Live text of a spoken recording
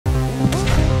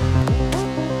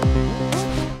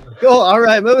Cool. All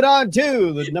right, moving on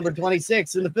to the number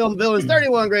 26 in the Film Villains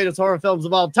 31 greatest horror films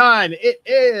of all time. It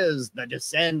is The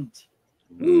Descent.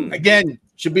 Again,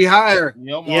 should be higher.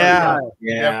 Yeah,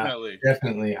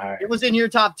 Definitely higher. it was in your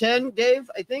top 10, Dave,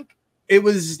 I think. It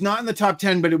was not in the top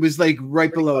 10, but it was like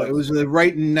right below. It was the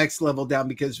right next level down,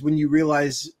 because when you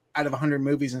realize out of 100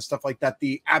 movies and stuff like that,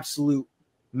 the absolute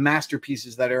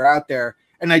masterpieces that are out there.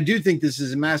 And I do think this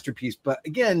is a masterpiece, but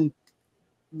again,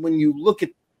 when you look at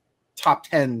top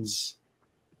 10s,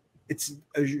 it's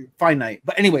finite.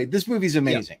 But anyway, this movie's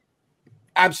amazing.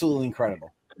 Absolutely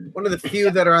incredible. One of the few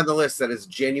that are on the list that is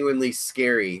genuinely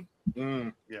scary.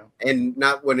 And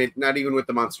not even with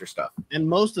the monster stuff. And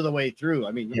most of the way through,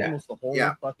 I mean, almost the whole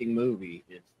fucking movie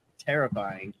is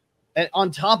terrifying. And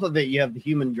on top of it, you have the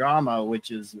human drama,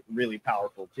 which is really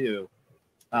powerful too.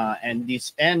 And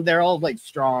they're all like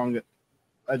strong.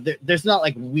 There's not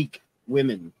like weak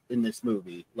women in this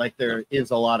movie, like there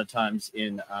is a lot of times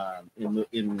in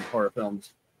horror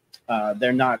films.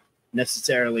 They're not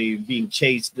necessarily being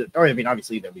chased, or I mean,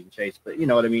 obviously they're being chased, but you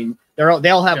know what I mean. They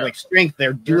all have like strength.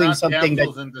 They're doing something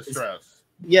that's in distress.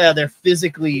 They're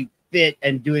physically fit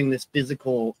and doing this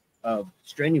physical,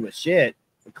 strenuous shit,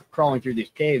 crawling through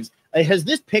these caves. Has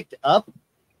this picked up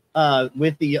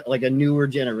with the like a newer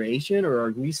generation, or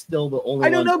are we still the only? I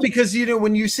don't know, because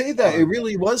when you say that, it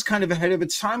really was kind of ahead of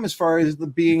its time as far as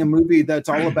being a movie that's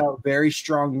all about very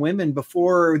strong women.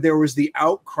 Before there was the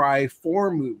outcry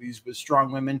for movies with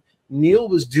strong women, Neil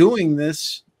was doing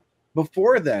this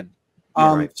before then.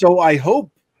 So I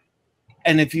hope,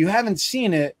 and if you haven't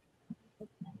seen it,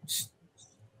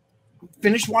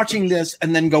 finish watching this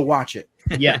and then go watch it.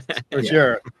 Yes, for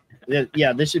sure.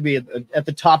 Yeah, this should be at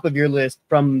the top of your list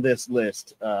from this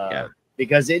list,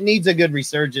 because it needs a good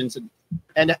resurgence.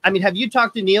 And I mean, have you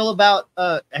talked to Neil about?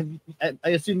 I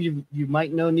assume you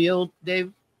might know Neil,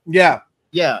 Dave. Yeah.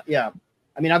 I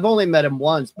mean, I've only met him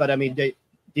once, but I mean,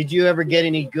 did you ever get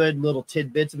any good little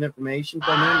tidbits of information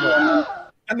from him?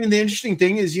 I mean, the interesting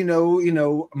thing is,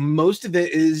 most of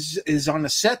it is on a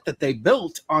set that they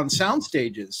built on sound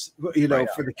stages, for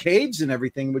the caves and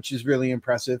everything, which is really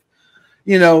impressive.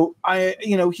 He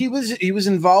was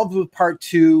involved with part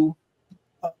 2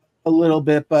 a little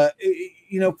bit, but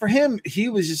for him, he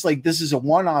was just like, this is a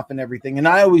one-off and everything. And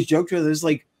I always joked with it,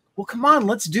 like, well, come on,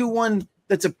 let's do one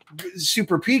that's a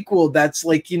super prequel. That's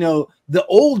like, the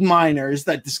old miners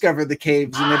that discover the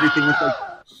caves and everything.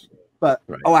 But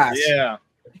alas,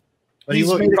 but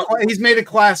he's made a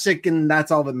classic, and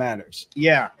that's all that matters. He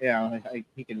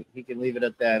can leave it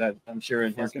at that. I'm sure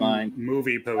in his mind.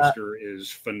 Movie poster is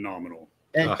phenomenal.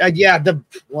 And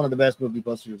one of the best movie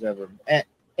posters ever.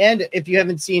 And if you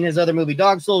haven't seen his other movie,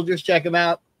 Dog Soldiers, check him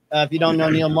out. If you don't know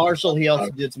Neil Marshall, he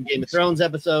also did some Game of Thrones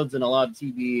episodes and a lot of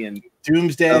TV and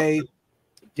Doomsday.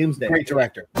 Doomsday. Great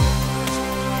director.